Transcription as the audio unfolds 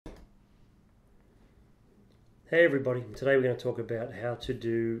Hey everybody, today we're going to talk about how to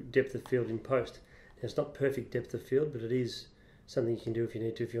do depth of field in post. Now, it's not perfect depth of field, but it is something you can do if you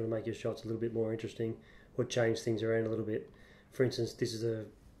need to, if you want to make your shots a little bit more interesting or change things around a little bit. For instance, this is a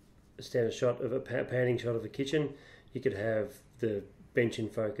standard shot of a panning shot of a kitchen. You could have the bench in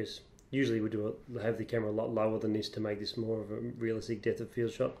focus. Usually we have the camera a lot lower than this to make this more of a realistic depth of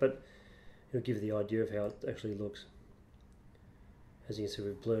field shot, but it'll give you the idea of how it actually looks. As you can see,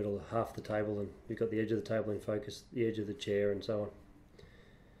 we've blurred half the table and we've got the edge of the table in focus, the edge of the chair and so on.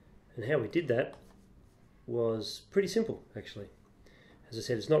 And how we did that was pretty simple, actually. As I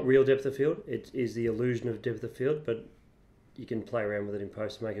said, it's not real depth of field, it is the illusion of depth of field, but you can play around with it in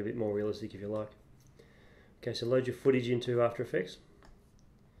post to make it a bit more realistic if you like. Okay, so load your footage into After Effects.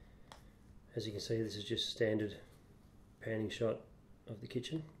 As you can see, this is just standard panning shot of the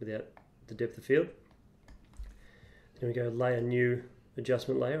kitchen without the depth of field. Then we go layer new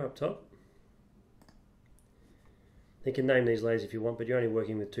adjustment layer up top. You can name these layers if you want, but you're only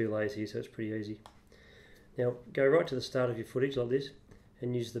working with 2 layers here, so it's pretty easy. Now go right to the start of your footage like this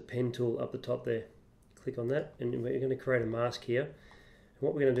and use the pen tool up the top there. Click on that and we're going to create a mask here. And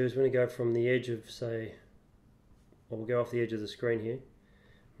what we're going to do is we're going to go from the edge of, say, well, we'll go off the edge of the screen here,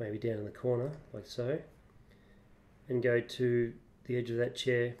 maybe down in the corner like so, and go to the edge of that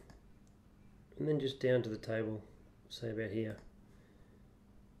chair and then just down to the table, say about here,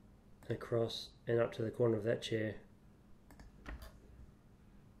 across and up to the corner of that chair,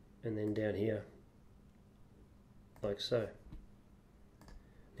 and then down here like so.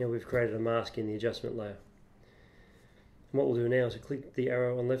 Now we've created a mask in the adjustment layer. And what we'll do now is we'll click the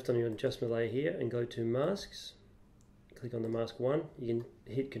arrow on left on your adjustment layer here and go to masks. Click on the mask 1. You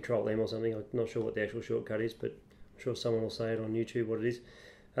can hit Control M or something. I'm not sure what the actual shortcut is, but I'm sure someone will say it on YouTube what it is.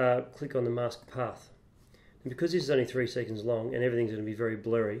 Click on the mask path. And because this is only 3 seconds long and everything's going to be very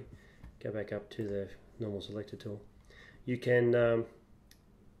blurry, go back up to the normal selector tool. You can,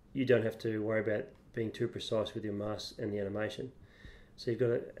 you don't have to worry about being too precise with your mask and the animation. So you've got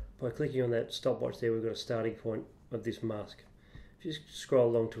to, by clicking on that stopwatch there, we've got a starting point of this mask. If you just scroll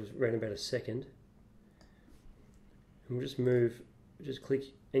along to around about a second, and we'll just click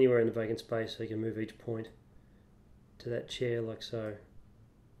anywhere in the vacant space so you can move each point to that chair like so.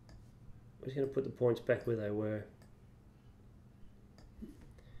 We're just going to put the points back where they were.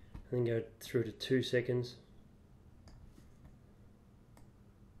 And then go through to 2 seconds.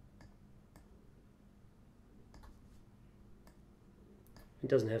 It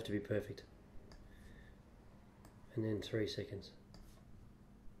doesn't have to be perfect. And then 3 seconds.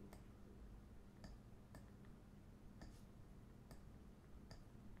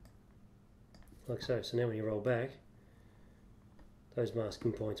 Like so. So now when you roll back, those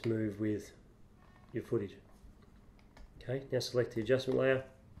masking points move with your footage. Okay, now select the adjustment layer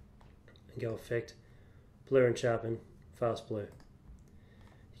and go Effect, Blur and Sharpen, Fast Blur.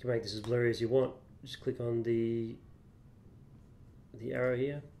 You can make this as blurry as you want. Just click on the arrow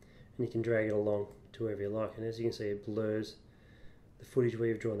here and you can drag it along to wherever you like, and as you can see it blurs the footage where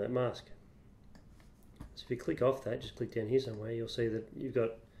you've drawn that mask. So if you click off that, just click down here somewhere, you'll see that you've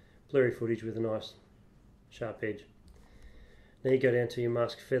got blurry footage with a nice sharp edge. Now you go down to your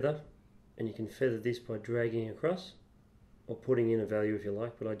mask feather and you can feather this by dragging across or putting in a value if you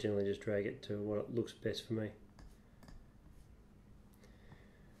like, but I generally just drag it to what it looks best for me.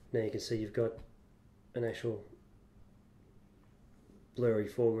 Now you can see you've got an actual blurry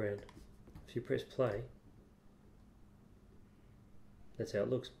foreground. If you press play, that's how it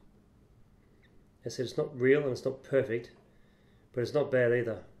looks. As I said, it's not real and it's not perfect, but it's not bad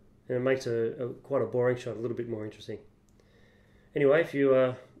either, and it makes quite a boring shot a little bit more interesting. Anyway, if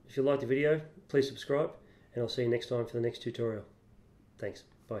you like the video, please subscribe, and I'll see you next time for the next tutorial. Thanks.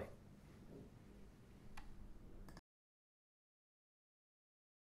 Bye.